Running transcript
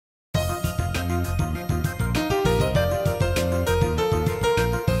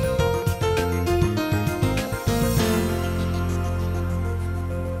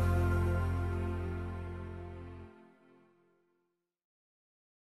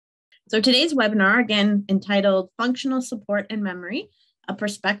So today's webinar, again entitled Functional Support and Memory, a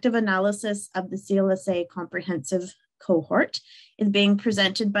Prospective Analysis of the CLSA Comprehensive Cohort, is being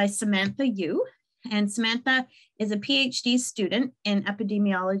presented by Samantha Yoo. And Samantha is a PhD student in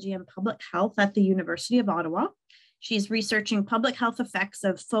Epidemiology and Public Health at the University of Ottawa. She's researching public health effects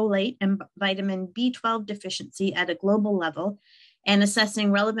of folate and vitamin B12 deficiency at a global level and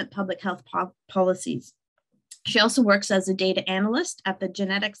assessing relevant public health policies. She also works as a data analyst at the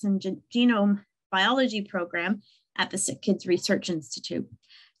Genetics Genome Biology program at the SickKids Research Institute.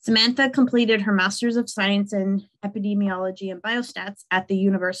 Samantha completed her Master's of Science in Epidemiology and Biostats at the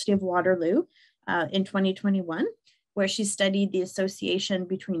University of Waterloo in 2021, where she studied the association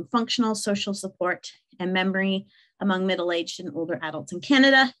between functional social support and memory among middle-aged and older adults in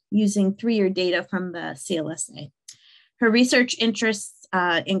Canada using 3-year data from the CLSA. Her research interests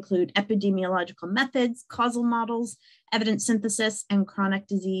include epidemiological methods, causal models, evidence synthesis, and chronic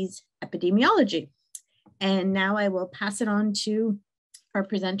disease epidemiology. And now I will pass it on to our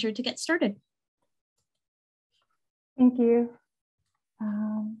presenter to get started. Thank you.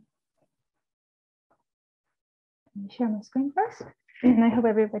 Let me share my screen first. And I hope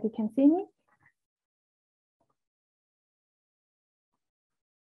everybody can see me.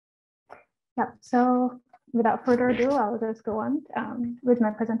 Yeah, so without further ado, I'll just go on with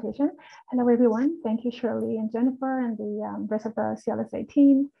my presentation. Hello, everyone. Thank you, Shirley and Jennifer and the rest of the CLSA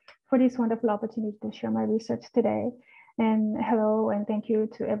team for this wonderful opportunity to share my research today. And hello, and thank you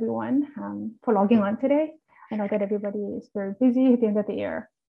to everyone for logging on today. I know that everybody is very busy at the end of the year.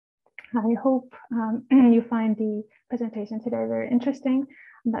 I hope you find the presentation today very interesting.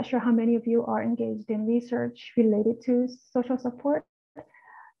 I'm not sure how many of you are engaged in research related to social support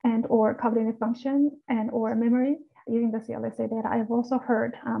and or cognitive function and or memory using the CLSA data. I've also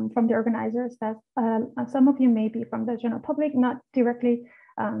heard from the organizers that some of you may be from the general public, not directly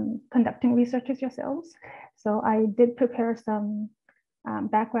conducting researches yourselves. So I did prepare some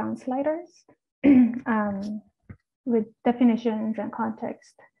background sliders with definitions and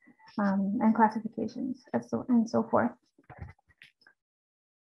context and classifications and so forth.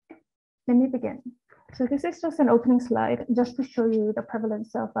 Let me begin. So this is just an opening slide just to show you the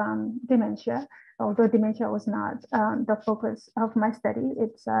prevalence of dementia, although dementia was not the focus of my study.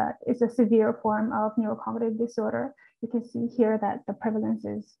 It's a severe form of neurocognitive disorder. You can see here that the prevalence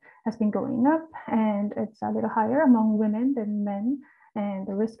has been going up, and it's a little higher among women than men, and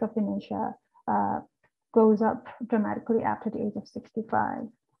the risk of dementia goes up dramatically after the age of 65.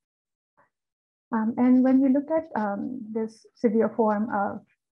 And when we look at this severe form of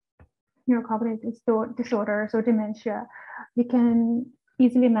neurocognitive disorders or dementia, we can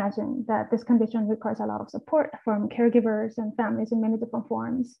easily imagine that this condition requires a lot of support from caregivers and families in many different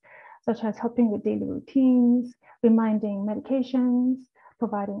forms, such as helping with daily routines, reminding medications,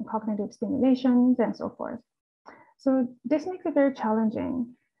 providing cognitive stimulations, and so forth. So this makes it very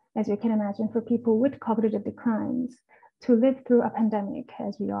challenging, as you can imagine, for people with cognitive declines to live through a pandemic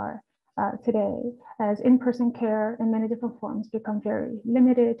as we are today, as in-person care in many different forms become very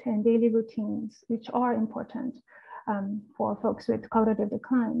limited, and daily routines, which are important for folks with cognitive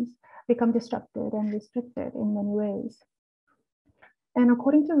declines, become disrupted and restricted in many ways. And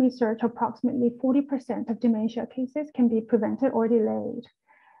according to research, approximately 40% of dementia cases can be prevented or delayed.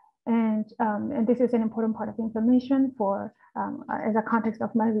 And this is an important part of information for as a context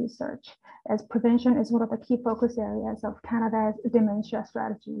of my research, as prevention is one of the key focus areas of Canada's dementia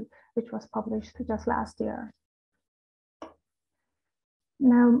strategy, which was published just last year.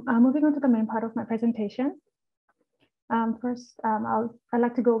 Now, moving on to the main part of my presentation. First, I'd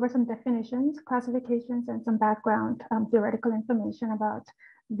like to go over some definitions, classifications, and some background theoretical information about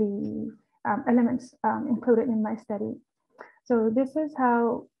the elements included in my study. So this is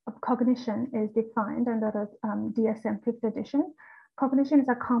how cognition is defined under the DSM 5th edition. Cognition is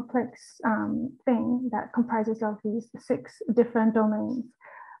a complex thing that comprises of these 6 different domains.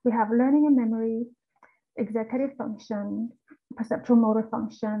 We have learning and memory, executive function, perceptual motor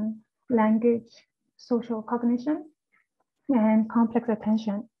function, language, social cognition, and complex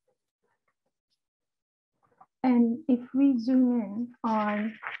attention. And if we zoom in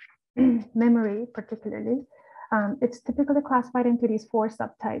on memory particularly, it's typically classified into these 4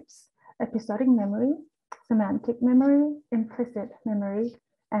 subtypes: episodic memory, semantic memory, implicit memory,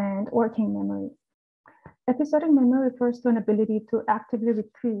 and working memory. Episodic memory refers to an ability to actively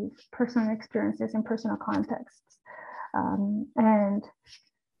retrieve personal experiences in personal contexts. And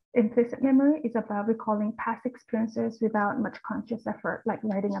implicit memory is about recalling past experiences without much conscious effort, like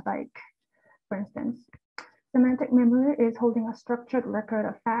riding a bike, for instance. Semantic memory is holding a structured record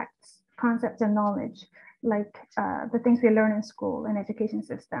of facts, concepts, and knowledge, like the things we learn in school and education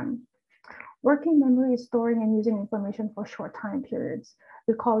system. Working memory is storing and using information for short time periods,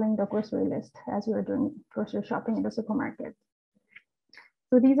 recalling the grocery list as we were doing grocery shopping in the supermarket.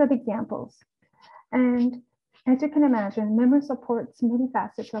 So these are the examples. And as you can imagine, memory supports many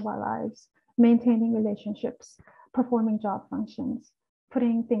facets of our lives, maintaining relationships, performing job functions,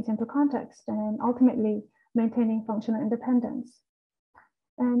 putting things into context, and ultimately maintaining functional independence.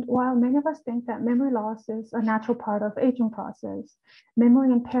 And while many of us think that memory loss is a natural part of aging process,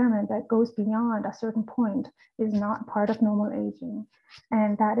 memory impairment that goes beyond a certain point is not part of normal aging,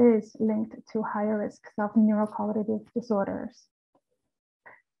 and that is linked to higher risks of neurocognitive disorders.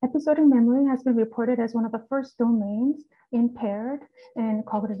 Episodic memory has been reported as one of the first domains impaired in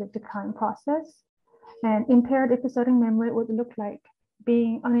cognitive decline process. And impaired episodic memory would look like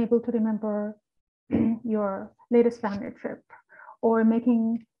being unable to remember your latest family trip, or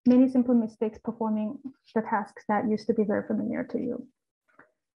making many simple mistakes performing the tasks that used to be very familiar to you.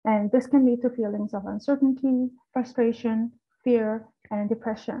 And this can lead to feelings of uncertainty, frustration, fear, and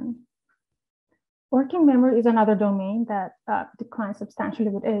depression. Working memory is another domain that declines substantially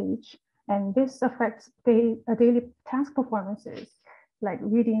with age, and this affects daily task performances like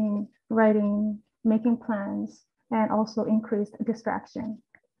reading, writing, making plans, and also increased distraction.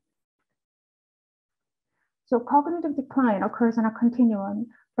 So cognitive decline occurs on a continuum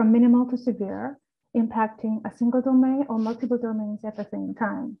from minimal to severe, impacting a single domain or multiple domains at the same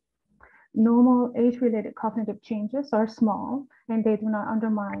time. Normal age-related cognitive changes are small and they do not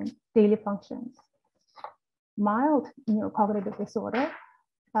undermine daily functions. Mild neurocognitive disorder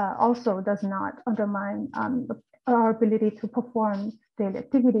also does not undermine our ability to perform daily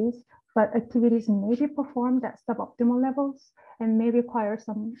activities, but activities may be performed at suboptimal levels and may require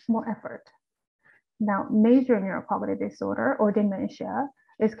some more effort. Now, major neurocognitive disorder or dementia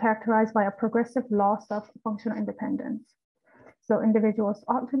is characterized by a progressive loss of functional independence. So individuals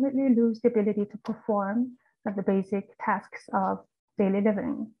ultimately lose the ability to perform the basic tasks of daily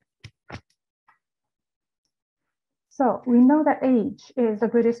living. So we know that age is the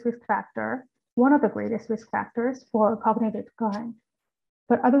greatest risk factor, one of the greatest risk factors for cognitive decline.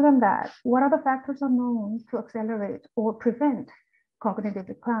 But other than that, what other factors are known to accelerate or prevent cognitive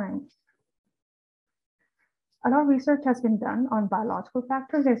decline? A lot of research has been done on biological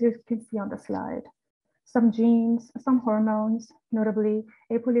factors, as you can see on the slide. Some genes, some hormones, notably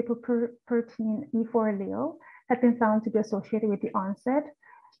apolipoprotein E4 allele, have been found to be associated with the onset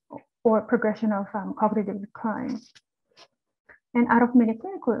or progression of cognitive decline. And out of many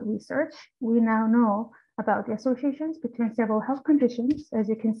clinical research, we now know about the associations between several health conditions, as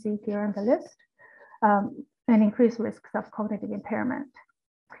you can see here on the list, and increased risks of cognitive impairment.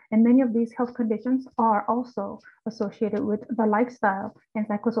 And many of these health conditions are also associated with the lifestyle and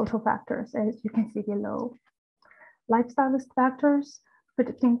psychosocial factors, as you can see below. Lifestyle risk factors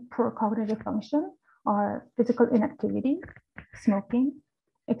predicting poor cognitive function are physical inactivity, smoking,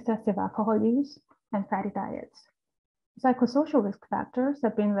 excessive alcohol use, and fatty diets. Psychosocial risk factors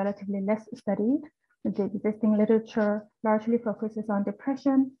have been relatively less studied. The existing literature largely focuses on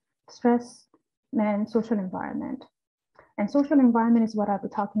depression, stress, and social environment. And social environment is what I'll be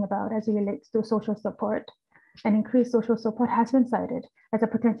talking about as it relates to social support. And increased social support has been cited as a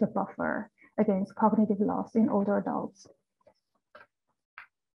potential buffer against cognitive loss in older adults.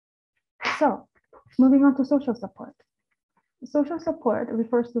 So, moving on to social support. Social support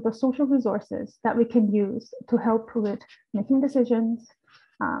refers to the social resources that we can use to help with making decisions,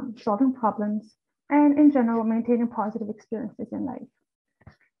 solving problems, and in general, maintaining positive experiences in life.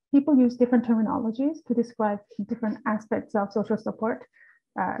 People use different terminologies to describe different aspects of social support,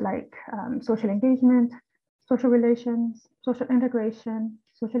 like social engagement, social relations, social integration,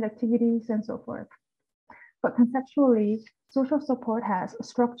 social activities, and so forth. But conceptually, social support has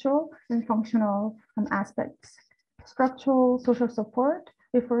structural and functional aspects. Structural social support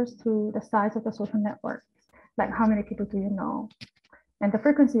refers to the size of the social network, like how many people do you know, and the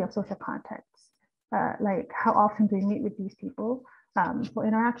frequency of social contacts, like how often do you meet with these people for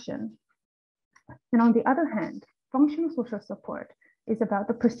interaction. And on the other hand, functional social support is about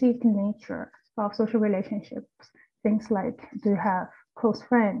the perceived nature of social relationships. Things like, do you have close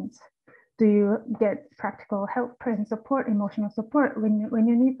friends? Do you get practical help and support, emotional support when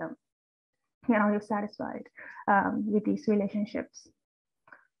you need them? And are you satisfied with these relationships?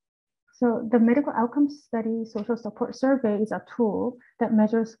 So the Medical Outcomes Study Social Support Survey is a tool that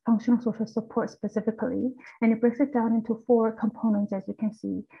measures functional social support specifically, and it breaks it down into 4 components, as you can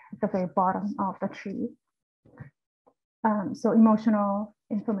see at the very bottom of the tree. So emotional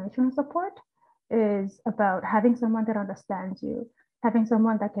informational support is about having someone that understands you, having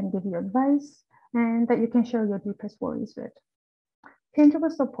someone that can give you advice, and that you can share your deepest worries with. Tangible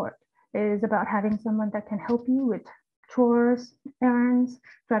support is about having someone that can help you with chores, errands,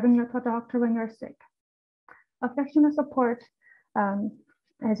 driving you to a doctor when you're sick. Affectionate support,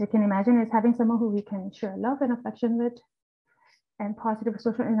 as you can imagine, is having someone who we can share love and affection with. And positive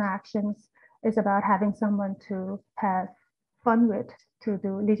social interactions is about having someone to have fun with, to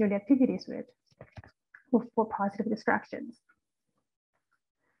do leisurely activities with, for positive distractions.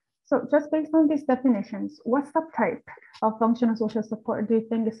 So just based on these definitions, what subtype of functional social support do you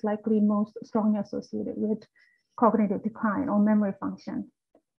think is likely most strongly associated with cognitive decline or memory function,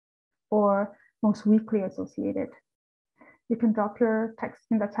 or most weakly associated? You can drop your text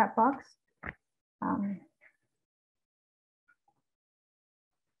in the chat box.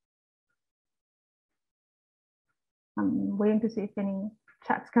 I'm waiting to see if any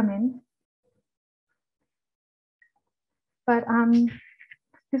chats come in. But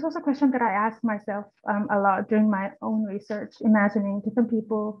this was a question that I asked myself a lot during my own research, imagining different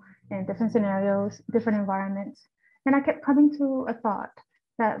people in different scenarios, different environments. And I kept coming to a thought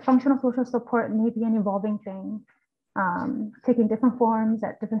that functional social support may be an evolving thing, taking different forms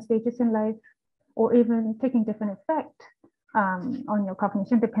at different stages in life, or even taking different effect on your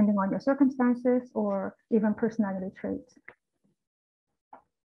cognition, depending on your circumstances or even personality traits.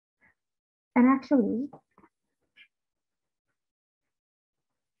 And actually,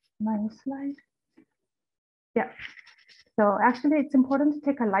 my slide. Yeah. So actually, it's important to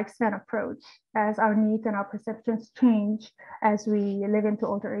take a lifespan approach as our needs and our perceptions change as we live into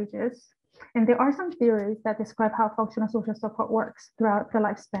older ages. And there are some theories that describe how functional social support works throughout the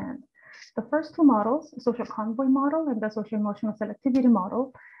lifespan. The first two models, social convoy model and the social emotional selectivity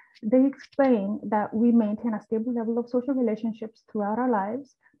model, they explain that we maintain a stable level of social relationships throughout our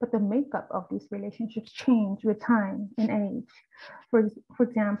lives, but the makeup of these relationships change with time and age. For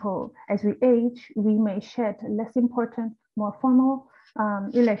example, as we age, we may shed less important, more formal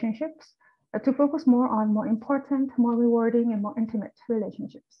relationships to focus more on more important, more rewarding, and more intimate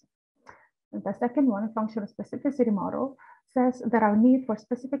relationships. And the second one, functional specificity model, says that our need for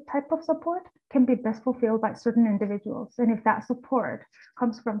specific type of support can be best fulfilled by certain individuals. And if that support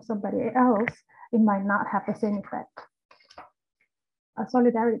comes from somebody else, it might not have the same effect. A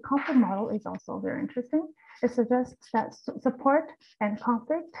solidarity conflict model is also very interesting. It suggests that support and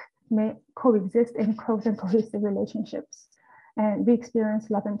conflict may coexist in close and cohesive relationships. And we experience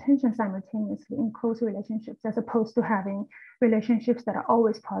love and tension simultaneously in close relationships, as opposed to having relationships that are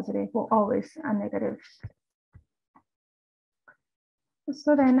always positive or always negative.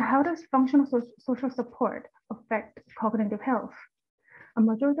 So then, how does functional social support affect cognitive health? A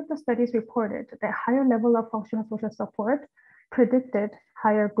majority of the studies reported that higher level of functional social support predicted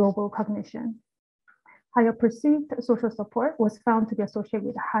higher global cognition. Higher perceived social support was found to be associated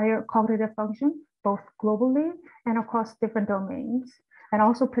with higher cognitive function, both globally and across different domains, and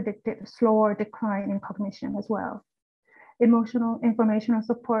also predicted slower decline in cognition as well. Emotional informational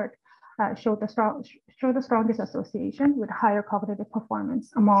support showed the strongest association with higher cognitive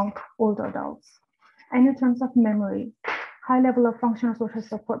performance among older adults. And in terms of memory, high level of functional social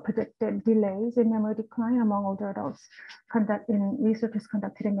support predicted delays in memory decline among older adults in research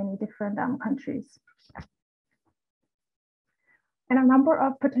conducted in many different countries. And a number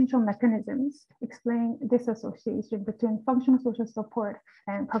of potential mechanisms explain this association between functional social support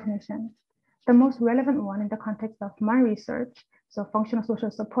and cognition. The most relevant one in the context of my research, so functional social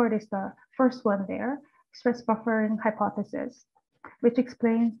support is the first one there, stress buffering hypothesis, which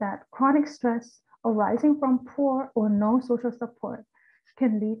explains that chronic stress arising from poor or no social support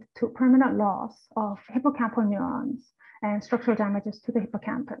can lead to permanent loss of hippocampal neurons and structural damages to the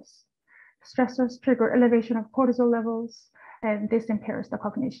hippocampus. Stressors trigger elevation of cortisol levels, and this impairs the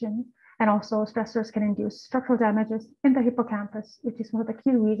cognition. And also stressors can induce structural damages in the hippocampus, which is one of the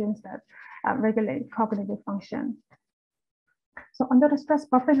key regions that regulate cognitive function. So under the stress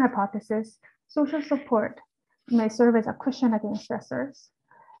buffering hypothesis, social support may serve as a cushion against stressors.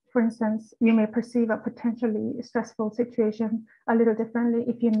 For instance, you may perceive a potentially stressful situation a little differently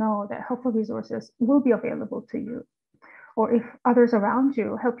if you know that helpful resources will be available to you, or if others around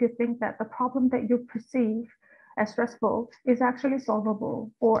you help you think that the problem that you perceive as stressful is actually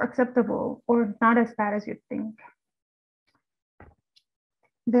solvable or acceptable or not as bad as you think.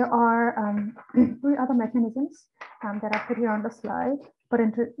 There are 3 other mechanisms that I put here on the slide, but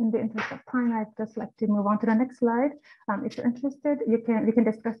in the interest of time, I'd just like to move on to the next slide. If you're interested, we can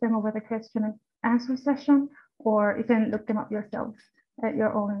discuss them over the question and answer session, or you can look them up yourselves at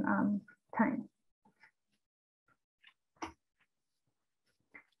your own time.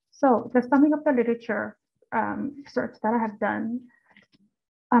 So the summing up the literature search that I have done,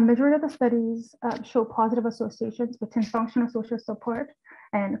 A majority of the studies show positive associations between functional social support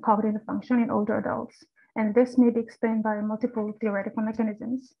and cognitive function in older adults. And this may be explained by multiple theoretical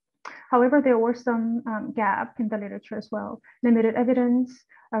mechanisms. However, there were some gaps in the literature as well, limited evidence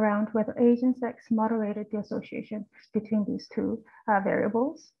around whether age and sex moderated the association between these two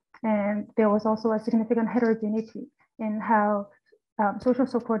variables. And there was also a significant heterogeneity in how social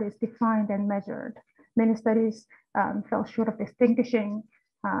support is defined and measured. Many studies fell short of distinguishing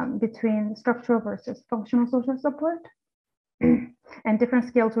between structural versus functional social support. And different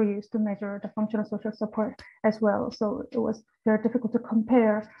scales were used to measure the functional social support as well. So it was very difficult to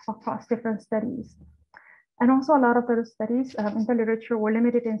compare across different studies. And also a lot of those studies in the literature were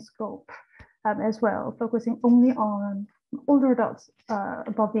limited in scope as well, focusing only on older adults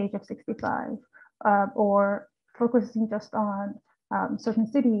above the age of 65, or focusing just on certain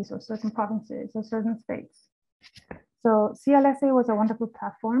cities or certain provinces or certain states. So CLSA was a wonderful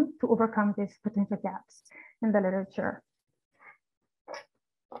platform to overcome these potential gaps in the literature.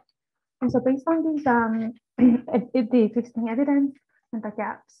 And so based on these, the existing evidence and the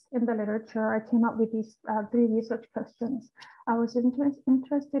gaps in the literature, I came up with these 3 research questions. I was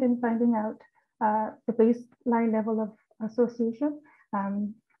interested in finding out the baseline level of association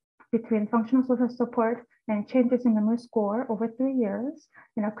between functional social support and changes in memory score over 3 years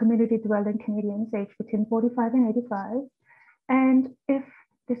in a community dwelling Canadians aged between 45 and 85. And if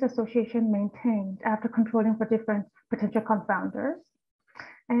this association maintained after controlling for different potential confounders,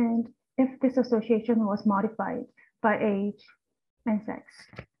 and if this association was modified by age and sex.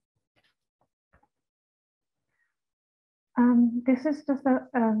 This is just a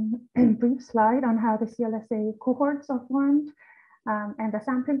brief slide on how the CLSA cohorts are formed and the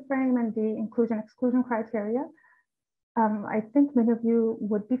sampling frame and the inclusion-exclusion criteria. I think many of you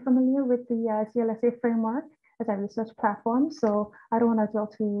would be familiar with the CLSA framework as a research platform, so I don't want to dwell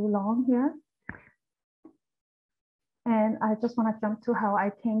too long here. And I just want to jump to how I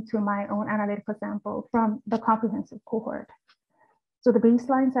came to my own analytical sample from the comprehensive cohort. So the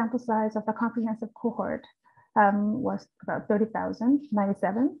baseline sample size of the comprehensive cohort was about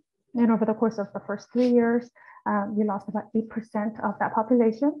 30,097. And over the course of the first 3 years, we lost about 8% of that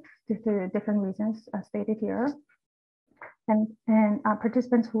population due to different reasons stated here. And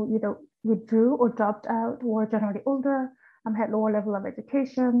participants who either withdrew or dropped out were generally older, had lower level of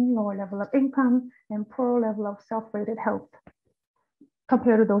education, lower level of income, and poorer level of self-rated health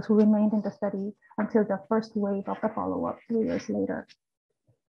compared to those who remained in the study until the first wave of the follow-up 3 years later.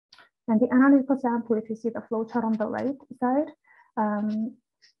 And the analytical sample, if you see the flowchart on the right side,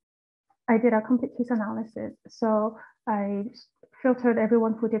 I did a complete case analysis. So I filtered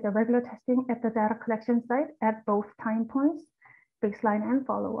everyone who did the regular testing at the data collection site at both time points, baseline and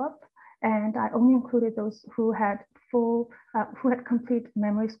follow-up. And I only included those who had complete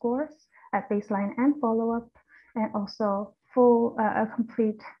memory scores at baseline and follow-up, and also full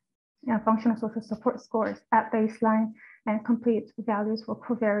complete functional social support scores at baseline and complete values for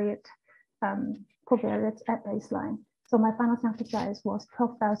covariates at baseline. So my final sample size was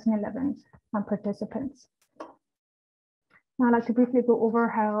 12,011 participants. Now I'd like to briefly go over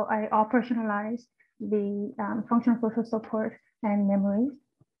how I operationalized the functional social support and memory.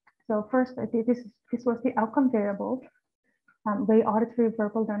 So first, I did this was the outcome variable. The auditory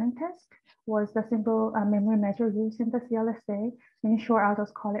verbal learning test was the single memory measure used in the CLSA. In short, I'll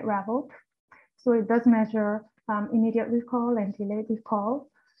just call it RAVEL. So it does measure immediate recall and delayed recall.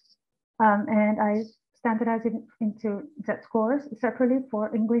 And I standardized it into Z scores separately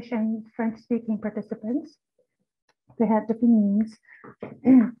for English and French speaking participants. They had different means.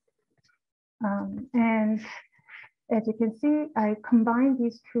 And as you can see, I combined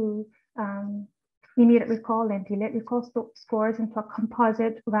these two immediate recall and delayed recall scores into a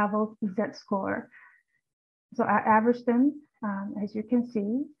composite RAVEL Z score. So I averaged them, as you can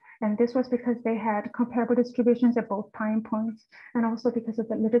see, and this was because they had comparable distributions at both time points, and also because of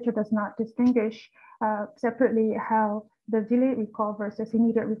the literature does not distinguish separately how the delayed recall versus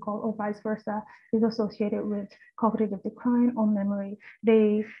immediate recall or vice versa is associated with cognitive decline or memory.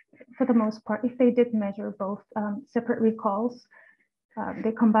 They, for the most part, if they did measure both separate recalls,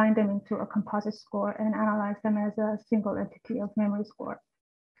 they combined them into a composite score and analyzed them as a single entity of memory score.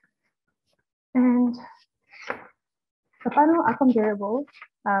 And the final outcome variable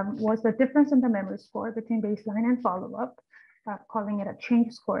was the difference in the memory score between baseline and follow-up, calling it a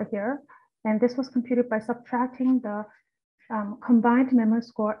change score here. And this was computed by subtracting the combined memory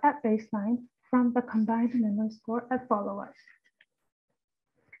score at baseline from the combined memory score at follow-up.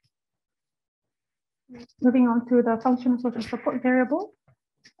 Moving on to the functional social support variable.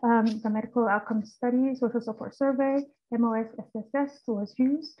 the Medical Outcome Study Social Support Survey, MOS-SSS, was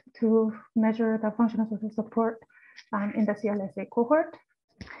used to measure the functional social support in the CLSA cohort.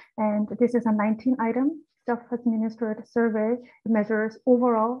 And this is a 19-item self-administered survey. It measures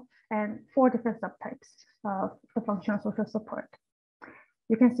overall and 4 different subtypes of the functional social support.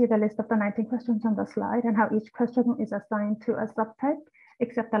 You can see the list of the 19 questions on the slide and how each question is assigned to a subtype,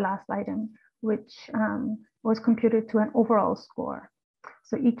 except the last item, which was computed to an overall score.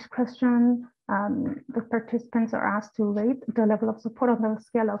 So each question, the participants are asked to rate the level of support on the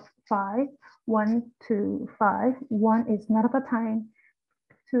scale of 1 to 5. 1 is none of the time,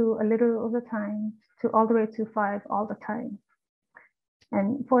 2 a little of the time, to all the way to 5 all the time.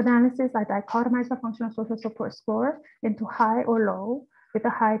 And for analysis, I dichotomized the functional social support score into high or low, with the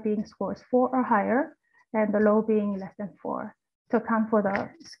high being scores 4 or higher, and the low being less than 4, to account for the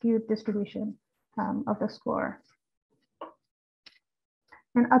skewed distribution of the score.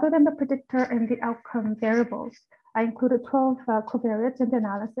 And other than the predictor and the outcome variables, I included 12 covariates in the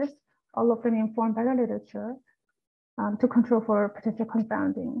analysis, all of them informed by the literature, to control for potential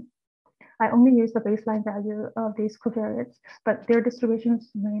confounding. I only used the baseline value of these covariates, but their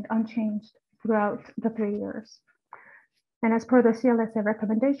distributions remained unchanged throughout the 3 years. And as per the CLSA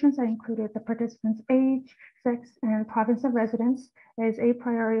recommendations, I included the participants' age, sex, and province of residence as a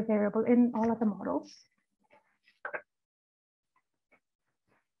priori variable in all of the models.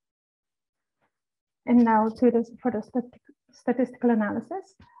 And now for the statistical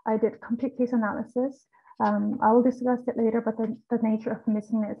analysis, I did complete case analysis. I will discuss it later, but the nature of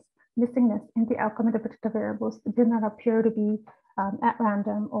missingness in the outcome of the predictive variables did not appear to be at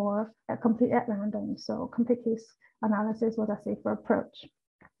random or complete at random. So complete case analysis was a safer approach.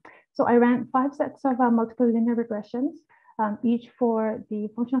 So I ran 5 sets of multiple linear regressions, each for the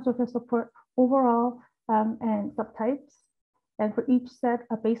functional social support overall and subtypes. And for each set,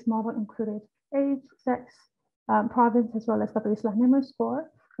 a base model included age, sex, province, as well as the baseline memory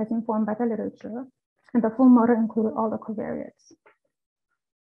score, as informed by the literature. And the full model included all the covariates.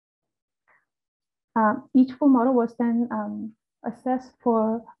 Each full model was then assessed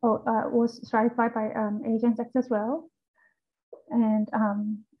for, was stratified by age and sex as well. And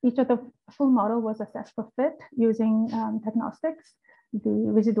each of the full model was assessed for fit using diagnostics,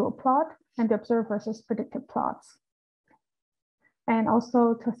 the residual plot, and the observed versus predicted plots. And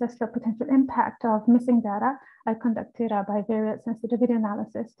also to assess the potential impact of missing data, I conducted a bivariate sensitivity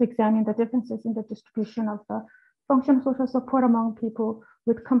analysis to examine the differences in the distribution of the functional social support among people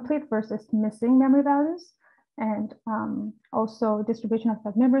with complete versus missing memory values, and also distribution of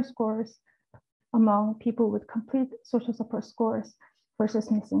the memory scores among people with complete social support scores versus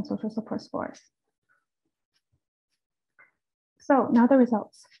missing social support scores. So now the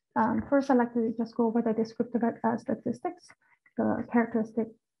results. First, I'd like to just go over the descriptive statistics, the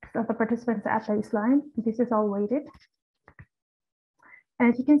characteristics of the participants at baseline. This is all weighted.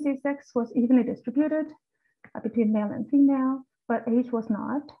 As you can see, sex was evenly distributed between male and female, but age was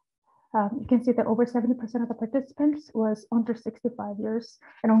not. You can see that over 70% of the participants was under 65 years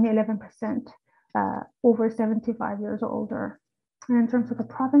and only 11% over 75 years or older. And in terms of the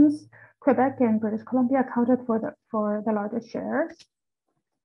province, Quebec and British Columbia accounted for the largest shares.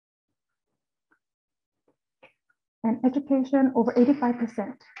 And education, over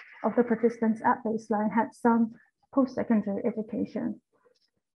 85% of the participants at baseline had some post-secondary education.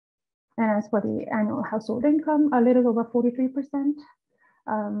 And as for the annual household income, a little over 43%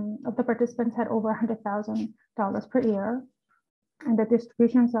 of the participants had over $100,000 per year. And the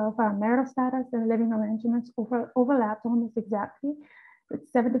distributions of marital status and living arrangements overlapped almost exactly,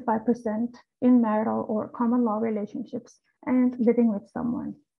 with 75% in marital or common law relationships and living with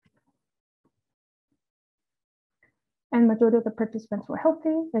someone. And majority of the participants were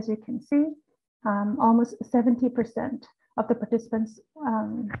healthy, as you can see. Almost 70% of the participants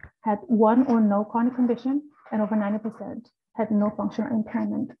had one or no chronic condition, and over 90% had no functional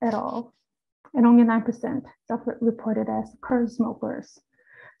impairment at all. And only 9% self-reported as current smokers.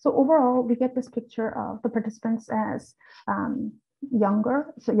 So overall, we get this picture of the participants as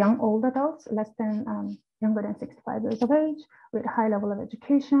younger, so young old adults, younger than 65 years of age, with high level of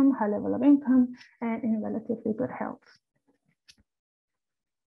education, high level of income, and in relatively good health.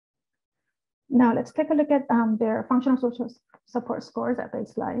 Now let's take a look at their functional social support scores at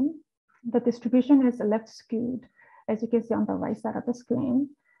baseline. The distribution is left skewed, as you can see on the right side of the screen,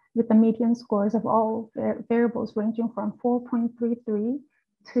 with the median scores of all variables ranging from 4.33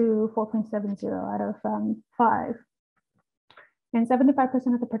 to 4.70 out of 5. And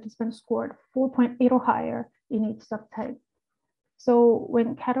 75% of the participants scored 4.8 or higher in each subtype. So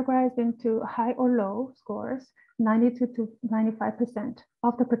when categorized into high or low scores, 92 to 95%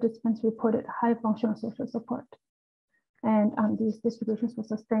 of the participants reported high functional social support. And these distributions were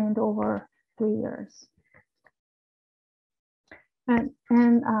sustained over 3 years. And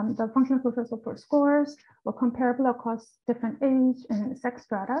the functional social support scores were comparable across different age and sex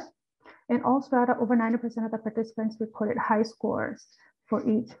strata. In all strata, over 90% of the participants reported high scores for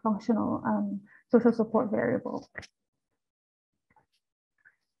each functional social support variable.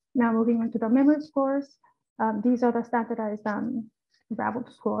 Now moving on to the memory scores. These are the standardized Rabble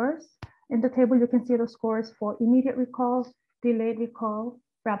scores. In the table, you can see the scores for immediate recall, delayed recall,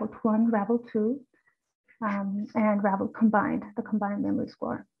 Rabble 1, Rabble 2, and Rabble combined, the combined memory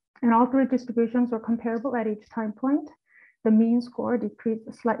score. And all three distributions were comparable at each time point. The mean score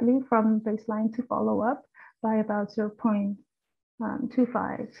decreased slightly from baseline to follow-up by about 0.25.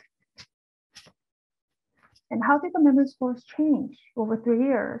 And how did the memory scores change over 3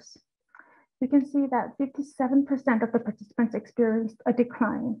 years? You can see that 57% of the participants experienced a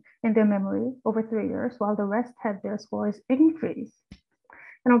decline in their memory over 3 years, while the rest had their scores increase.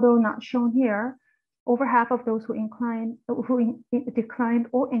 And although not shown here, over half of those who declined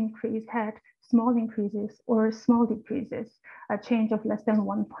or increased had small increases or small decreases, a change of less than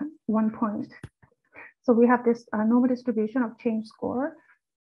 1 point. So we have this normal distribution of change score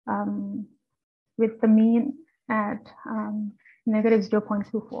with the mean at negative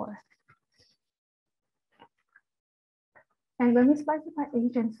 0.24. And when we slice it by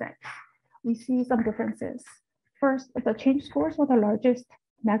age and sex, we see some differences. First, the change scores were the largest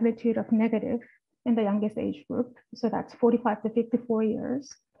magnitude of negative in the youngest age group. So that's 45 to 54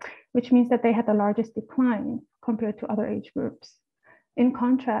 years, which means that they had the largest decline compared to other age groups. In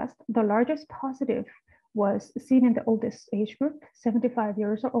contrast, the largest positive was seen in the oldest age group, 75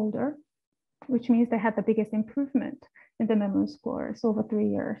 years or older, which means they had the biggest improvement in the memory scores over 3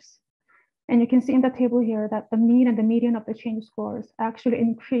 years. And you can see in the table here that the mean and the median of the change scores actually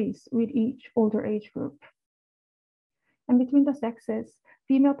increase with each older age group. And between the sexes,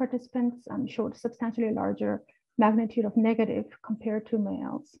 female participants showed substantially larger magnitude of negative compared to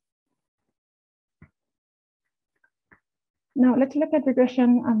males. Now let's look at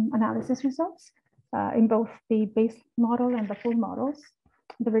regression analysis results in both the base model and the full models.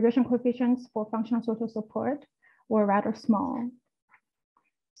 The regression coefficients for functional social support were rather small.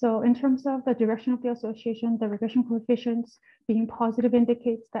 So in terms of the direction of the association, the regression coefficients being positive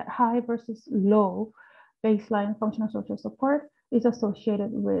indicates that high versus low baseline functional social support is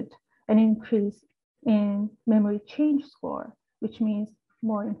associated with an increase in memory change score, which means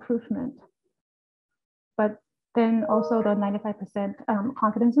more improvement. But then also the 95%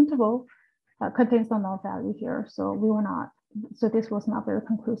 confidence interval contains the null value here. So this was not very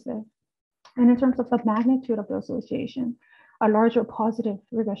conclusive. And in terms of the magnitude of the association, a larger positive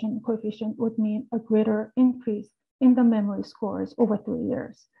regression coefficient would mean a greater increase in the memory scores over 3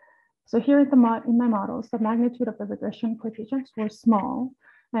 years. So here in my models, the magnitude of the regression coefficients were small,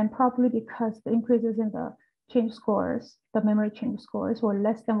 and probably because the increases in the change scores, the memory change scores, were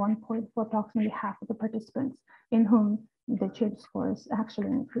less than 1 point for approximately half of the participants in whom the change scores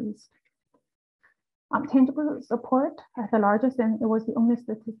actually increased. Tangible support at the largest, and it was the only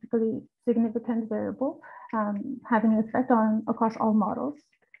statistically significant variable having an effect across all models,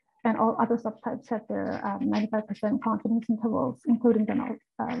 and all other subtypes had their 95% confidence intervals, including the null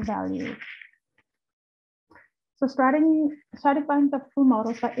value. So stratifying the full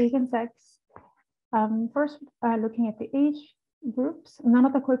models by age and sex, first looking at the age groups, none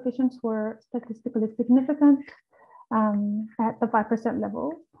of the coefficients were statistically significant at the 5%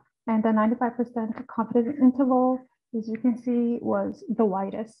 level. And the 95% confidence interval, as you can see, was the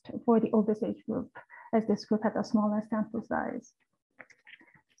widest for the oldest age group, as this group had a smaller sample size.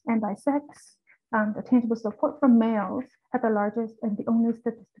 And by sex, the tangible support from males had the largest and the only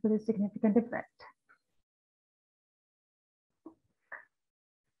statistically significant effect.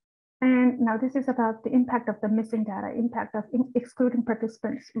 And now this is about the impact of the missing data, impact of excluding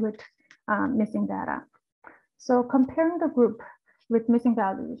participants with missing data. So comparing the group with missing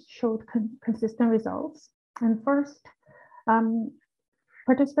values showed consistent results. And first,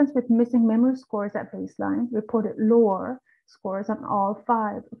 participants with missing memory scores at baseline reported lower scores on all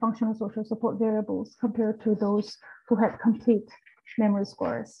 5 functional social support variables compared to those who had complete memory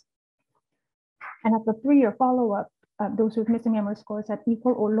scores. And at the 3-year follow-up, those with missing memory scores had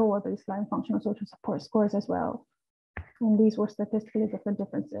equal or lower baseline functional social support scores as well. And these were statistically significant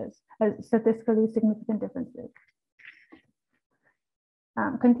differences.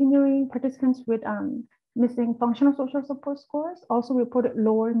 Continuing, participants with missing functional social support scores also reported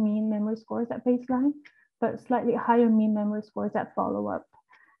lower mean memory scores at baseline, but slightly higher mean memory scores at follow-up.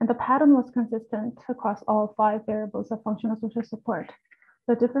 And the pattern was consistent across all 5 variables of functional social support.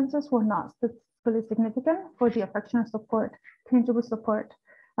 The differences were not statistically significant for the affectional support, tangible support,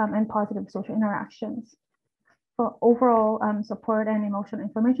 and positive social interactions. For overall support and emotional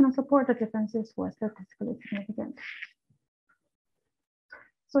informational support, the differences were statistically significant.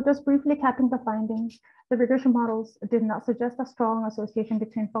 So just briefly capping the findings, the regression models did not suggest a strong association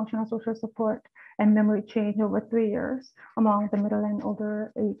between functional social support and memory change over 3 years among the middle and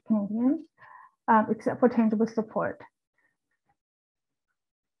older age Canadians, except for tangible support.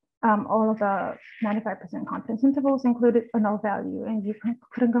 All of the 95% confidence intervals included a null value, and you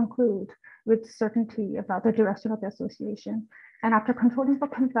couldn't conclude with certainty about the direction of the association. And after controlling for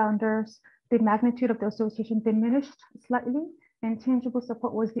confounders, the magnitude of the association diminished slightly, and tangible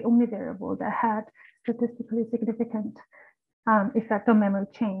support was the only variable that had statistically significant effect on memory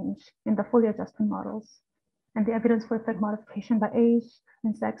change in the fully adjusted models. And the evidence for effect modification by age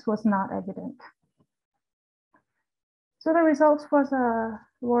and sex was not evident. So the results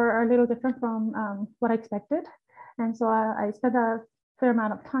were a little different from what I expected. And so I spent a fair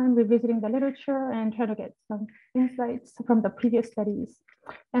amount of time revisiting the literature and trying to get some insights from the previous studies.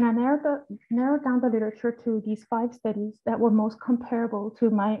 And I narrowed down the literature to these 5 studies that were most comparable to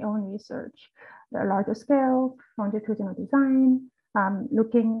my own research. The larger scale, longitudinal design,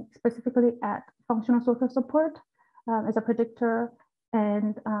 looking specifically at functional social support as a predictor,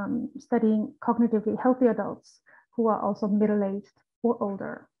 and studying cognitively healthy adults who are also middle-aged or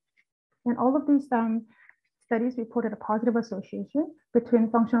older. And all of these studies reported a positive association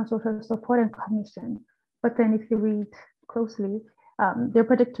between functional social support and cognition. But then if you read closely, their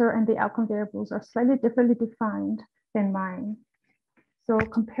predictor and the outcome variables are slightly differently defined than mine. So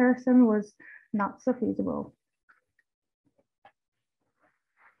comparison was not so feasible.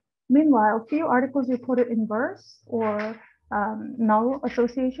 Meanwhile, few articles reported inverse or null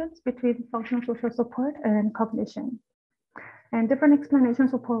associations between functional social support and cognition. And different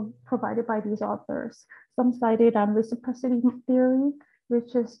explanations were provided by these authors. Some cited reciprocity theory,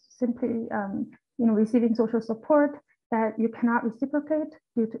 which is simply receiving social support that you cannot reciprocate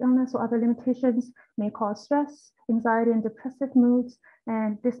due to illness or other limitations may cause stress, anxiety, and depressive moods,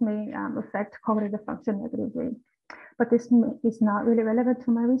 and this may affect cognitive function negatively. But this is not really relevant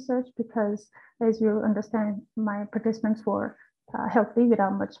to my research because, as you understand, my participants were healthy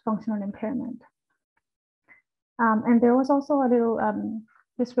without much functional impairment. And there was also a little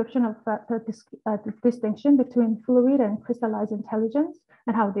description of the distinction between fluid and crystallized intelligence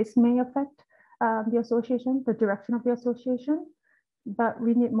and how this may affect the association, the direction of the association. But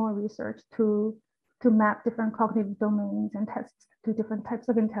we need more research to map different cognitive domains and tests to different types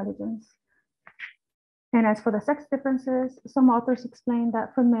of intelligence. And as for the sex differences, some authors explain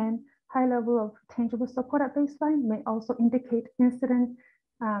that for men, high level of tangible support at baseline may also indicate incident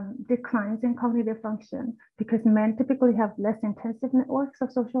declines in cognitive function because men typically have less intensive networks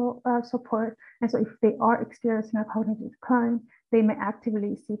of social support. And so if they are experiencing a cognitive decline, they may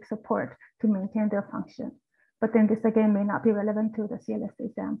actively seek support to maintain their function. But then this again may not be relevant to the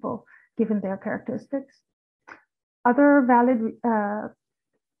CLSA sample given their characteristics. Other valid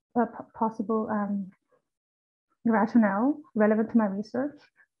possible rationale relevant to my research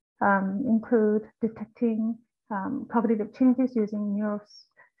include detecting cognitive changes using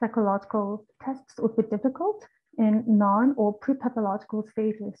neuropsychological tests would be difficult in non or pre-pathological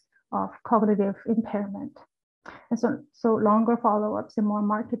stages of cognitive impairment. And so longer follow-ups and more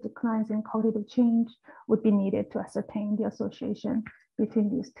marked declines in cognitive change would be needed to ascertain the association between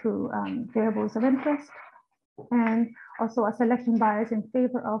these two variables of interest. And also a selection bias in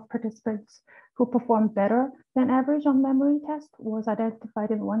favor of participants who performed better than average on memory test was identified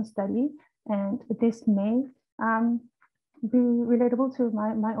in one study. And this may be relatable to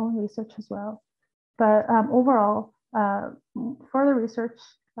my own research as well. But overall, further research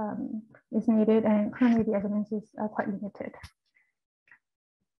is needed, and currently the evidence is quite limited.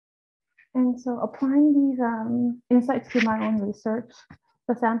 And so applying these insights to my own research,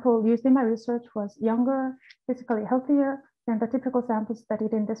 the sample used in my research was younger, physically healthier than the typical sample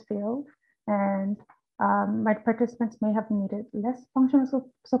studied in this field. And my participants may have needed less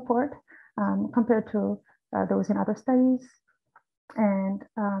functional support compared to those in other studies. And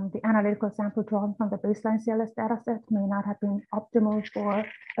the analytical sample drawn from the baseline CLS dataset may not have been optimal for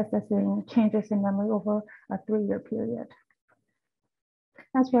assessing changes in memory over a 3-year period.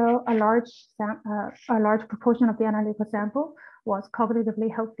 As well, a large proportion of the analytical sample was cognitively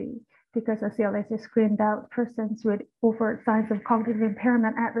healthy because the CLSA screened out persons with overt signs of cognitive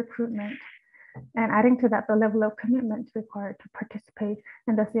impairment at recruitment. And adding to that, the level of commitment required to participate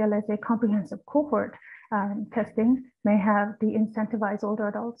in the CLSA comprehensive cohort testing may have de-incentivized older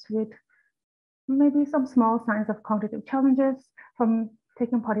adults with maybe some small signs of cognitive challenges from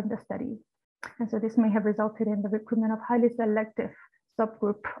taking part in the study. And so this may have resulted in the recruitment of highly selective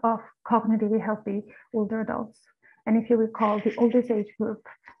subgroup of cognitively healthy older adults. And if you recall, the oldest age group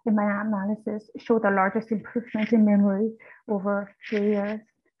in my analysis showed the largest improvement in memory over 3 years.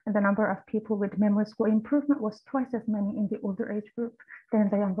 And the number of people with memory score improvement was twice as many in the older age group than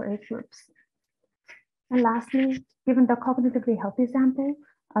the younger age groups. And lastly, given the cognitively healthy sample,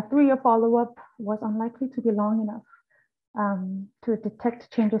 a 3-year follow-up was unlikely to be long enough to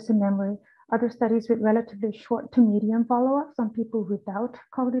detect changes in memory. Other studies with relatively short to medium follow-ups on people without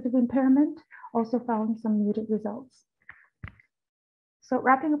cognitive impairment also found some muted results. So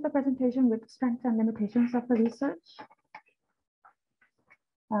wrapping up the presentation with strengths and limitations of the research.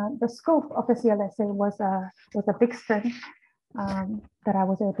 The scope of the CLSA was a big strength that I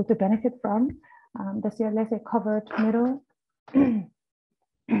was able to benefit from. The CLSA covered middle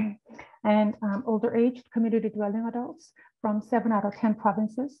and older aged community dwelling adults from 7 out of 10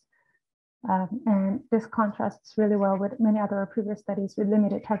 provinces. And this contrasts really well with many other previous studies with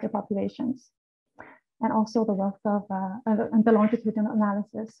limited target populations. And also the wealth of and the longitudinal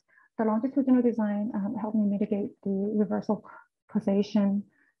analysis. The longitudinal design helped me mitigate the reversal causation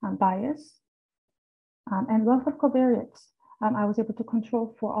bias and wealth of covariates. I was able to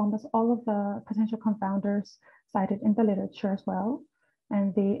control for almost all of the potential confounders cited in the literature as well.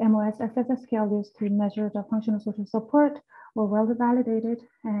 And the MOS SSS scale used to measure the functional social support were well validated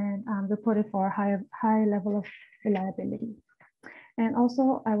and reported for a high level of reliability. And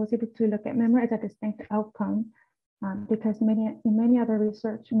also I was able to look at memory as a distinct outcome because in many other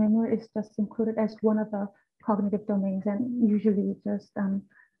research, memory is just included as one of the cognitive domains and usually just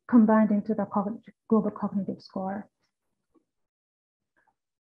combined into the global cognitive score.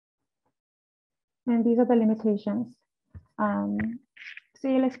 And these are the limitations.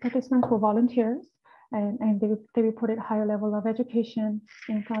 CLS participants were volunteers and they reported higher level of education,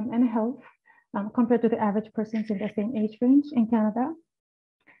 income, and health compared to the average persons in the same age range in Canada.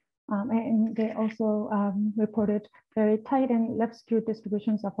 And they also reported very tight and left skewed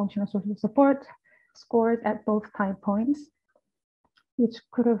distributions of functional social support scores at both time points, which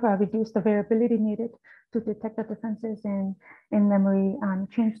could have reduced the variability needed to detect the differences in memory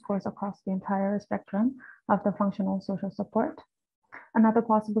change scores across the entire spectrum of the functional social support. Another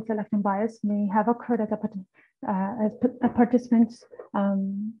possible selection bias may have occurred as participants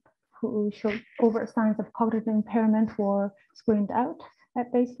who showed overt signs of cognitive impairment were screened out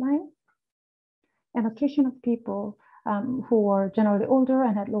at baseline. And attrition of people who were generally older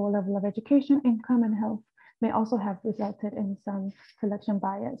and had lower level of education, income, and health may also have resulted in some selection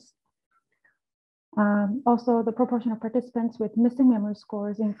bias. Also, the proportion of participants with missing memory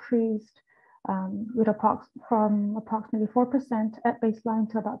scores increased from approximately 4% at baseline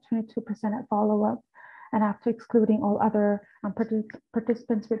to about 22% at follow-up. And after excluding all other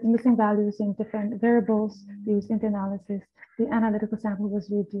participants with missing values in different variables used in the analysis, the analytical sample was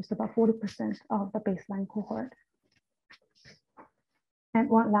reduced about 40% of the baseline cohort. And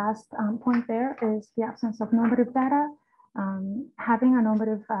one last point there is the absence of normative data. Having a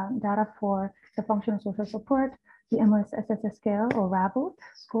normative data for the functional social support, the MOS-SSS scale or RABLE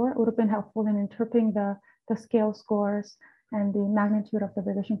score would have been helpful in interpreting the scale scores and the magnitude of the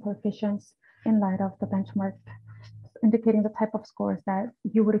revision coefficients in light of the benchmark, indicating the type of scores that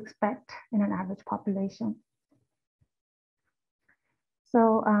you would expect in an average population.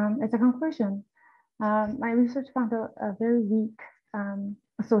 So as a conclusion, my research found a very weak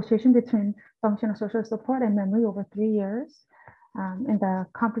association between functional social support and memory over 3 years in the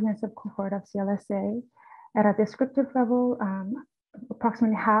comprehensive cohort of CLSA. At a descriptive level,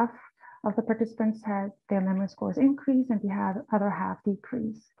 approximately half of the participants had their memory scores increase and the other half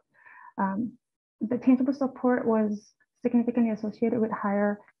decrease. The changeable support was significantly associated with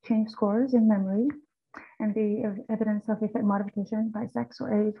higher change scores in memory, and the evidence of effect modification by sex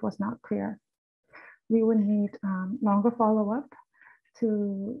or age was not clear. We would need longer follow-up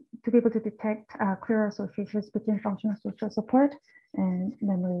to be able to detect clearer associations between functional social support and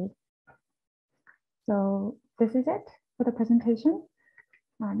memory. So this is it for the presentation.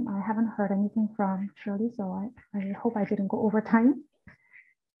 I haven't heard anything from Shirley, so I hope I didn't go over time.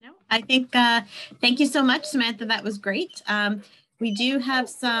 No, I think, thank you so much, Samantha. That was great. We do have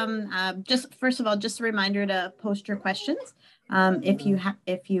some, just first of all, just a reminder to post your questions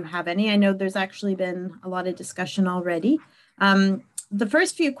if you have any. I know there's actually been a lot of discussion already. The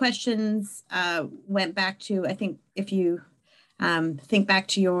first few questions went back to, I think if you think back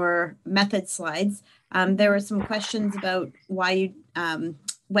to your method slides, there were some questions about why you,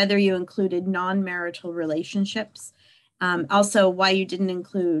 whether you included non-marital relationships, also why you didn't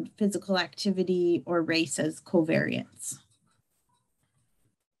include physical activity or race as covariates.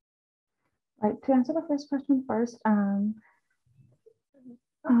 Right, to answer the first question first, I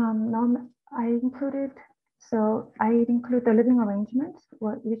include the living arrangements,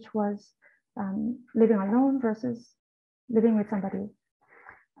 which was living alone versus living with somebody.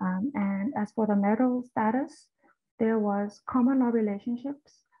 And as for the marital status, there was common law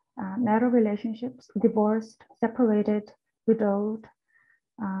relationships, marital relationships, divorced, separated, widowed.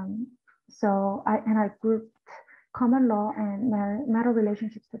 So I grouped common law and marital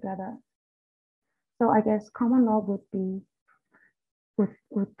relationships together. So I guess common law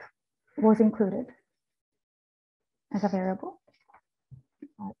was included as a variable.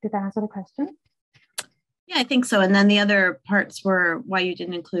 Did that answer the question? Yeah, I think so. And then the other parts were why you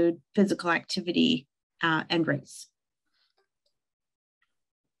didn't include physical activity and race.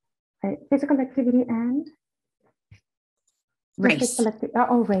 Right. Physical activity and race.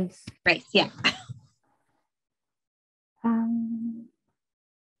 Race. Race, yeah.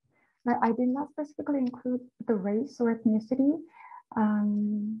 I did not specifically include the race or ethnicity,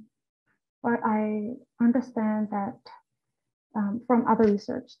 but I understand that from other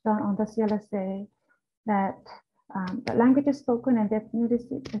research done on the CLSA that the languages spoken and the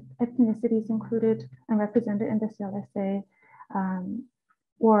ethnicities included and represented in the CLSA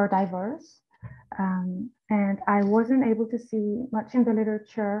were diverse. And I wasn't able to see much in the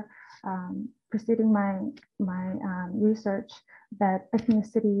literature preceding my research that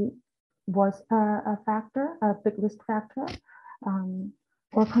ethnicity was a factor, a big risk factor,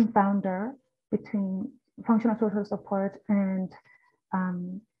 or confounder between functional social support and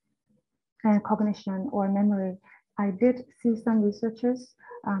cognition or memory. I did see some researches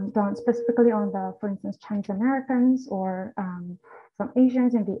done specifically on for instance, Chinese Americans or some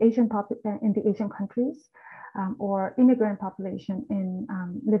Asians in the Asian countries, or immigrant population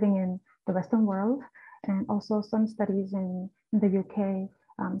living in the Western world, and also some studies in the UK,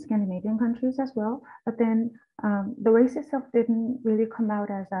 Scandinavian countries as well. But then the race itself didn't really come out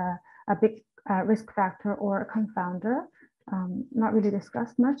as a big risk factor or a confounder. Not really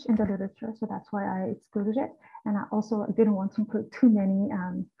discussed much in the literature, so that's why I excluded it. And I also didn't want to include too many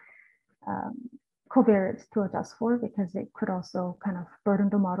covariates to adjust for, because it could also kind of burden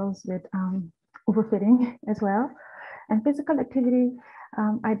the models with overfitting as well. And physical activity,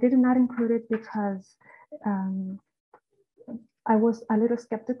 I did not include it because I was a little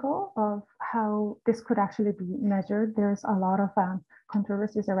skeptical of how this could actually be measured. There's a lot of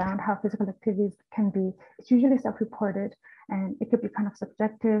controversies around how physical activities can be. It's usually self-reported, and it could be kind of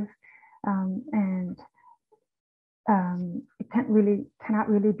subjective, and it cannot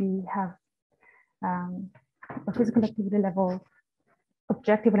really have a physical activity level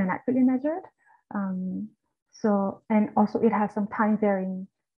objectively and accurately measured. So, and also it has some time varying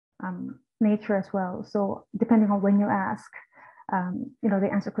nature as well. So depending on when you ask, the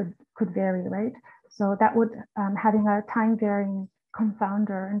answer could vary, right? So that would, having a time varying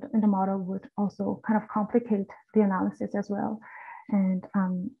confounder in the model would also kind of complicate the analysis as well. And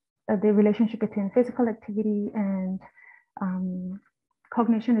the relationship between physical activity and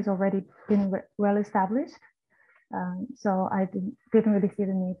cognition is already been well established. So I didn't really see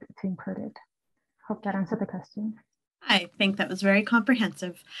the need to include it. Hope that answered the question. I think that was very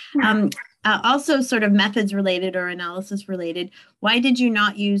comprehensive. Also sort of methods related or analysis related, why did you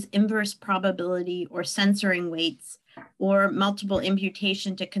not use inverse probability or censoring weights or multiple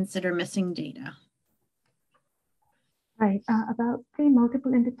imputation to consider missing data? Right, about the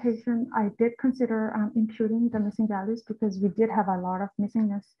multiple imputation, I did consider imputing the missing values because we did have a lot of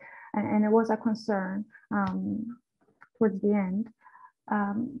missingness, and it was a concern towards the end.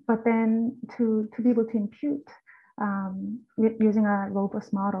 But then to be able to impute using a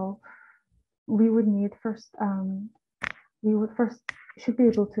robust model, we would need should be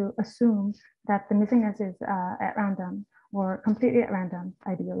able to assume that the missingness is at random or completely at random,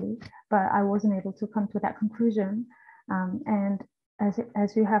 ideally. But I wasn't able to come to that conclusion. And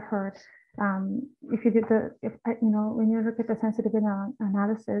as you have heard, if you did when you look at the sensitivity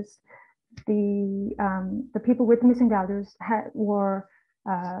analysis, the people with missing values were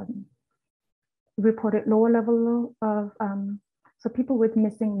reported lower level of, so people with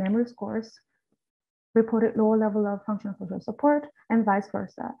missing memory scores reported lower level of functional social support and vice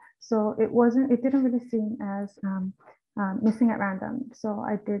versa. So it didn't really seem as missing at random. So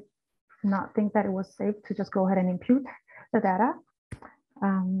I did not think that it was safe to just go ahead and impute the data.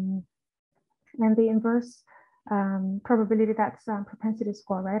 And the inverse probability, that's propensity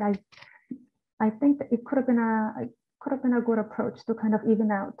score, right? I think that it could have been a good approach to kind of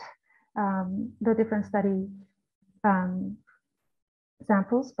even out the different study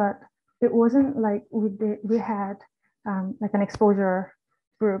samples, but it wasn't like we had like an exposure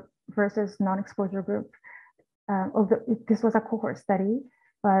group versus non-exposure group. This was a cohort study,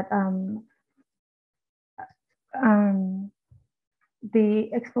 but the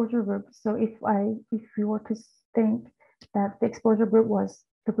exposure group. So if we were to think that the exposure group was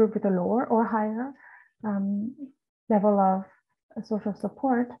the group with a lower or higher level of social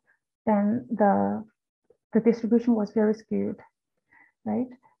support, then the distribution was very skewed, right?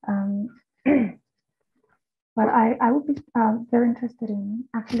 But I would be very interested in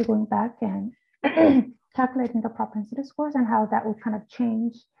actually going back and calculating the propensity scores and how that would kind of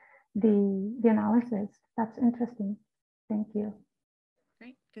change the analysis. That's interesting. Thank you.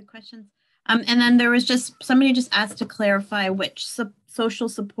 Great, good questions. And then there was somebody just asked to clarify which social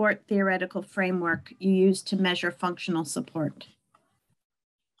support theoretical framework you use to measure functional support.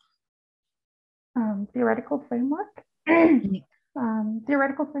 Theoretical framework.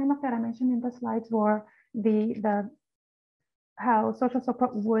 Theoretical framework that I mentioned in the slides were how social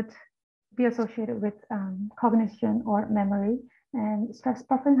support would be associated with cognition or memory, and stress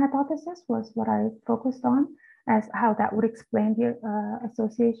buffering hypothesis was what I focused on as how that would explain the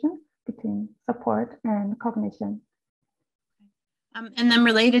association between support and cognition. And then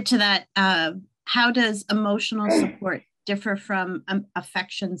related to that, how does emotional support differ from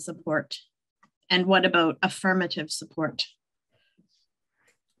affection support? And what about affirmative support?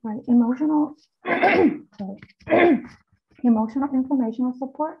 Right, emotional informational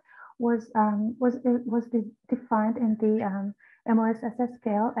support was defined in the MOSSS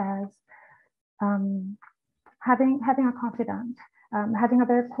scale as having a confidant, having a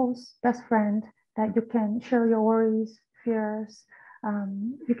very close best friend that you can share your worries, fears,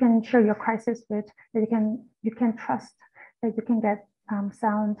 you can share your crisis with, that you can trust, that you can get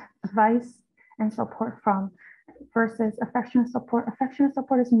sound advice and support from, versus affectionate support. Affectionate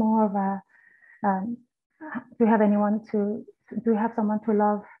support is more of a do you have someone to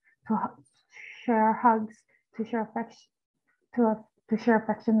love, to share hugs, to share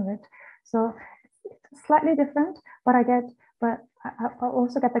affection with. So it's slightly different, but I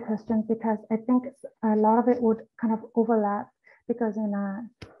also get the question because I think a lot of it would kind of overlap, because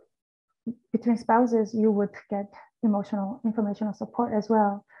between spouses you would get informational support as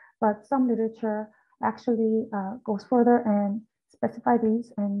well. But some literature actually goes further and specify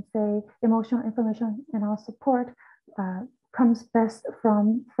these and say emotional information and our support comes best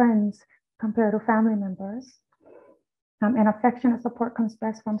from friends compared to family members, and affectionate support comes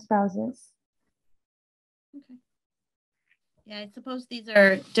best from spouses. Okay. Yeah, I suppose these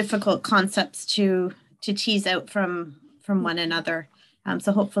are difficult concepts to tease out from one another.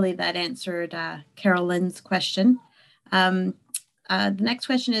 So hopefully that answered Carolyn's question. The next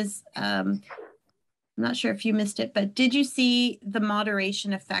question is, I'm not sure if you missed it, but did you see the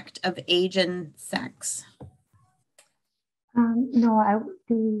moderation effect of age and sex? No,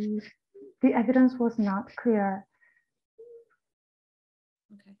 the evidence was not clear.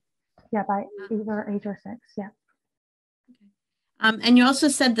 Okay. Yeah, by either age or sex, yeah. Okay. And you also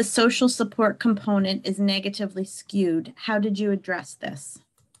said the social support component is negatively skewed. How did you address this?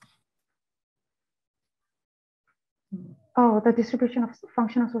 Oh, the distribution of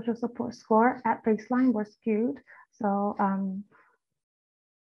functional social support score at baseline was skewed. So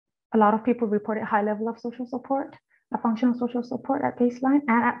a lot of people reported high level of social support, functional social support at baseline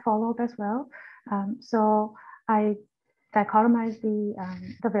and at follow-up as well. So I dichotomized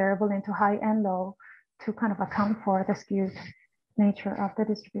the variable into high and low to kind of account for the skewed nature of the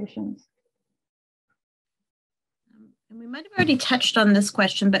distributions. And we might have already touched on this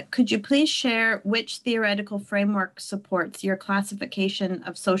question, but could you please share which theoretical framework supports your classification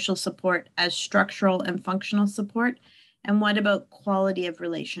of social support as structural and functional support? And what about quality of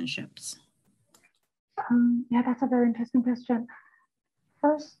relationships? Yeah, that's a very interesting question.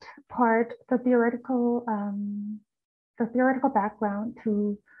 First part, the theoretical background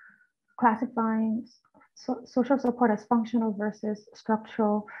to classifying social support as functional versus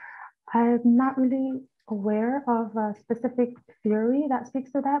structural. I'm not really aware of a specific theory that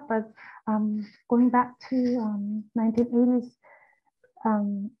speaks to that, but going back to 1980s,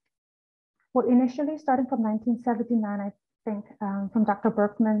 well, initially starting from 1979, I think, from Dr.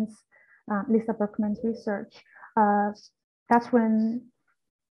 Lisa Berkman's research, that's when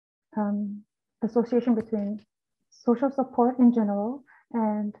association between social support in general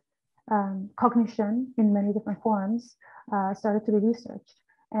and cognition in many different forms started to be researched.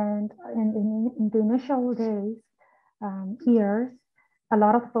 And in the initial days, years, a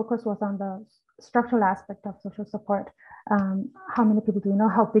lot of focus was on the structural aspect of social support. How many people do you know?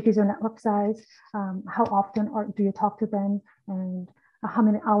 How big is your network size? How often do you talk to them? And how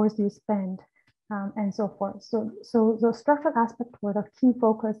many hours do you spend? And so forth. So the structural aspect were the key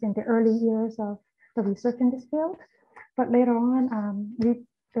focus in the early years of the research in this field. But later on,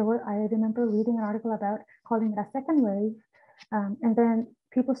 I remember reading an article about calling it a second wave. And then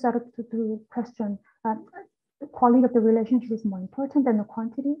people started to question the quality of the relationship is more important than the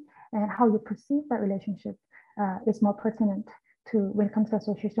quantity, and how you perceive that relationship is more pertinent to when it comes to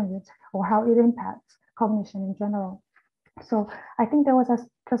association with, or how it impacts cognition in general. So I think there was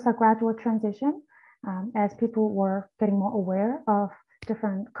just a gradual transition as people were getting more aware of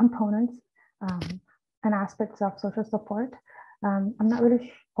different components and aspects of social support. I'm not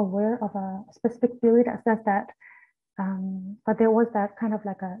really aware of a specific theory that says that, but there was that kind of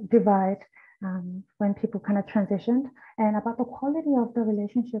like a divide when people kind of transitioned. And about the quality of the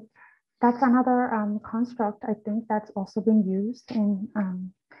relationship, that's another construct, I think, that's also been used in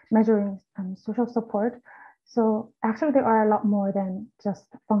measuring social support. So actually there are a lot more than just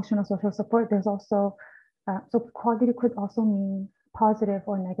functional social support. There's also, so quality could also mean positive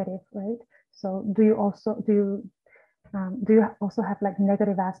or negative, right? So do you also have like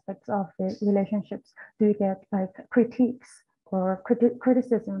negative aspects of the relationships? Do you get like critiques or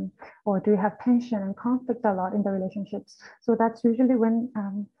criticism, or do you have tension and conflict a lot in the relationships? So that's usually when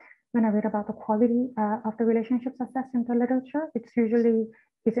I read about the quality of the relationships assessed in the literature, it's usually,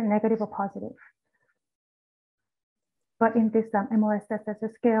 is it negative or positive? But in this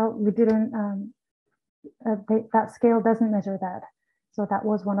MOSSS scale, we didn't, that scale doesn't measure that. So that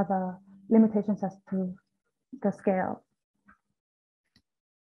was one of the limitations as to the scale.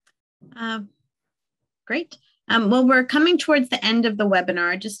 Great. Well, we're coming towards the end of the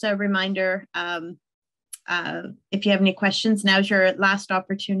webinar. Just a reminder, if you have any questions, now's your last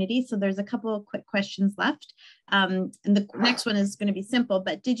opportunity. So there's a couple of quick questions left. And the next one is going to be simple,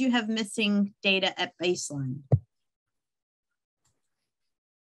 but did you have missing data at baseline?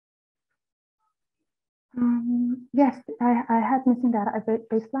 Yes, I had missing data at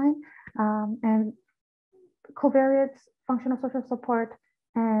baseline, and covariates, functional social support,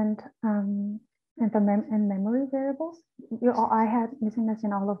 and memory variables. I had missingness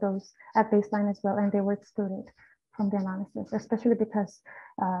in all of those at baseline as well, and they were excluded from the analysis, especially because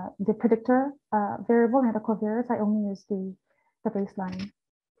the predictor variable and the covariates, I only used the baseline,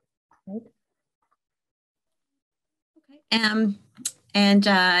 right? Okay. And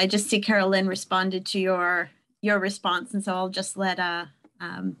I just see Carolyn responded to your response, and so I'll just let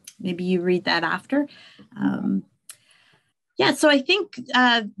maybe you read that after. Yeah, so I think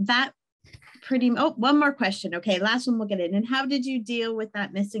that one more question. Okay, last one we'll get in. And how did you deal with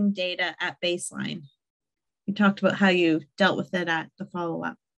that missing data at baseline? You talked about how you dealt with it at the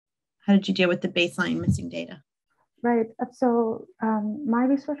follow-up. How did you deal with the baseline missing data? Right, so my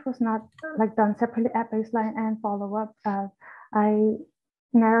research was not like done separately at baseline and follow-up. I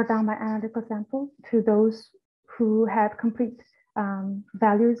narrowed down my analytical sample to those who had complete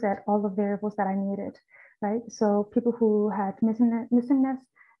values at all the variables that I needed, right? So people who had missingness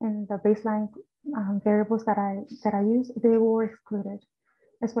in the baseline variables that I used, they were excluded,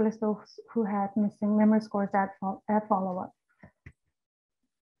 as well as those who had missing memory scores at follow-up.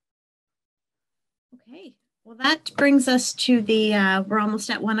 Okay. Well, that brings us to the, we're almost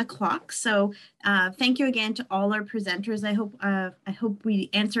at 1 o'clock. So thank you again to all our presenters. I hope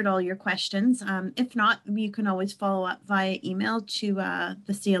we answered all your questions. If not, you can always follow up via email to the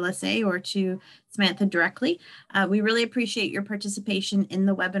CLSA or to Samantha directly. We really appreciate your participation in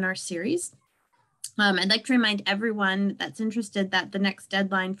the webinar series. I'd like to remind everyone that's interested that the next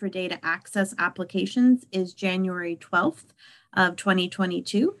deadline for data access applications is January 12th of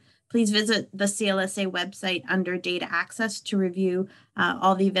 2022. Please visit the CLSA website under data access to review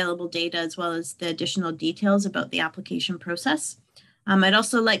all the available data as well as the additional details about the application process. I'd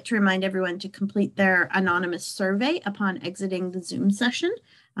also like to remind everyone to complete their anonymous survey upon exiting the Zoom session.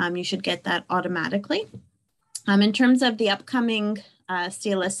 You should get that automatically. In terms of the upcoming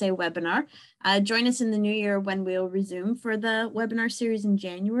CLSA webinar, join us in the new year when we'll resume for the webinar series in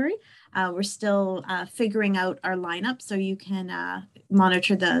January. We're still figuring out our lineup, so you can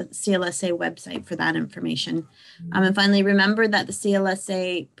monitor the CLSA website for that information. And finally, remember that the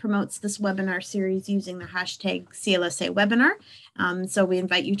CLSA promotes this webinar series using the hashtag CLSA webinar. So we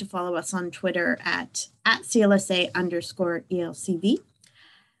invite you to follow us on Twitter at CLSA_ELCV.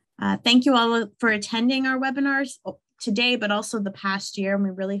 Thank you all for attending our webinars. today, but also the past year. And we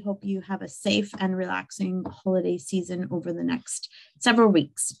really hope you have a safe and relaxing holiday season over the next several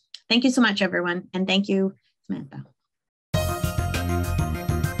weeks. Thank you so much, everyone. And thank you, Samantha.